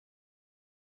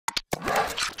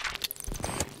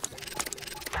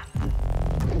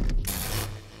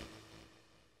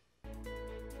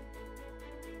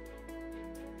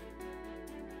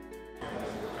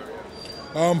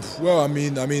Well, I'm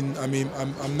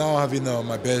now having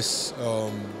my best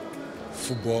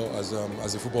football as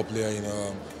a football player.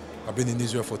 I've been in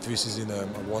Israel for 3 seasons. I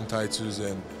won titles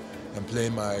and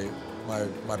playing my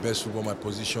best football, my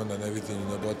position and everything.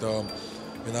 But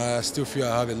I still feel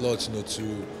I have a lot,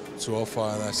 to offer,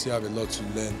 and I still have a lot to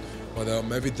learn. But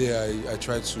every day I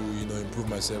try to, improve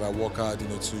myself. I work hard,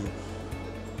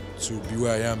 to be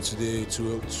where I am today,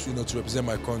 to represent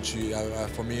my country.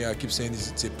 For me, I keep saying this,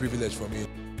 it's a privilege for me.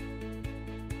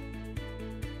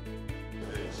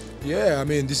 Yeah,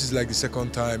 this is like the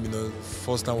second time.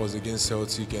 First time was against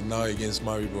Celtic, and now against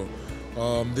Maribor.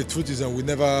 The truth is that we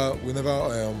never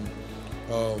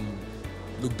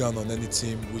look down on any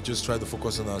team. We just try to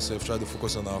focus on ourselves, try to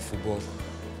focus on our football.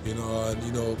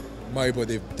 Maribor,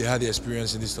 they had the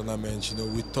experience in this tournament.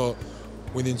 We thought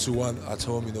winning 2-1 at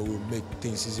home, will make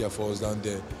things easier for us down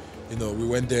there. We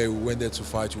went there to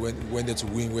fight, we went there to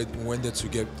win, we went there to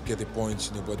get a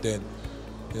point, but then,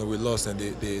 we lost, and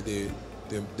they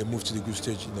moved to the group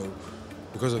stage,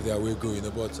 because of their away goal,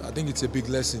 But I think it's a big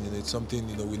lesson, it's something,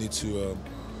 we need to,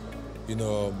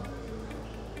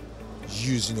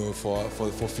 use,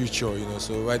 for future,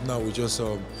 So right now we're just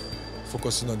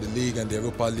focusing on the league and the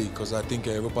Europa League, because I think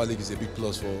Europa League is a big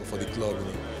plus for the club,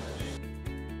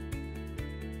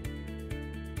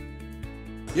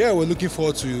 Yeah, we're looking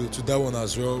forward to that one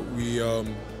as well. We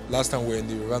last time we were in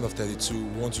the round of 32.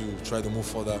 We want to try to move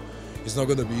further. It's not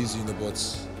going to be easy, but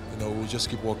we'll just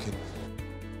keep working.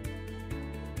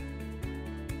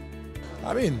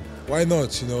 Why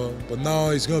not? But now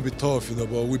it's going to be tough, But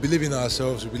we believe in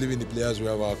ourselves. We believe in the players. We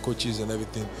have our coaches and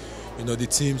everything. The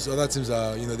teams, other teams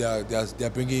are, they are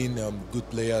bringing in good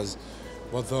players.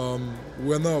 But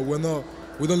we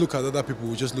don't look at other people.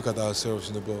 We just look at ourselves,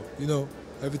 But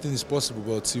everything is possible,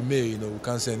 but till May, we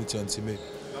can't say anything until May.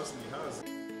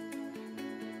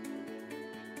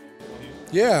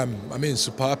 Yeah,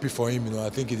 super happy for him. I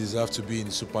think he deserves to be in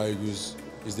the Super Eagles.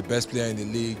 He's the best player in the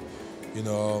league.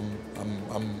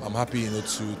 I'm happy,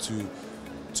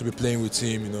 to be playing with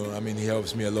him. He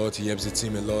helps me a lot. He helps the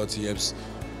team a lot. He helps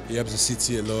the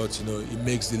city a lot. He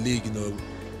makes the league,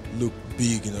 look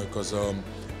big. Because I'm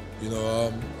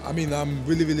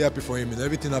really, really happy for him.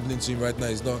 Everything happening to him right now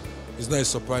is not. It's not a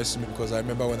surprise to me, because I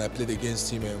remember when I played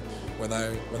against him, and when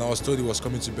I was told he was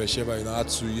coming to Beersheba, I had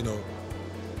to,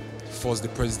 force the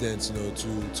president,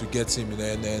 to get him,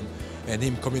 and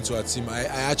him coming to our team. I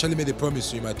actually made a promise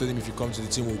to him. I told him, if you come to the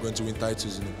team, we're going to win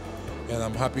titles, And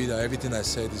I'm happy that everything I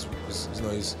said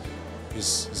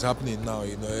is happening now,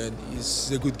 And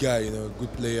he's a good guy,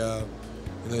 good player,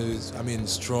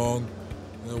 strong.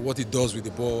 What he does with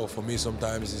the ball for me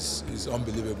sometimes is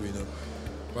unbelievable,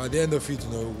 But at the end of it,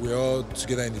 we're all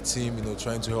together in the team,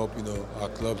 trying to help, our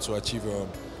club to achieve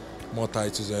more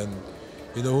titles, and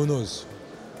who knows.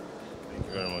 Thank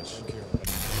you very much. Thank you.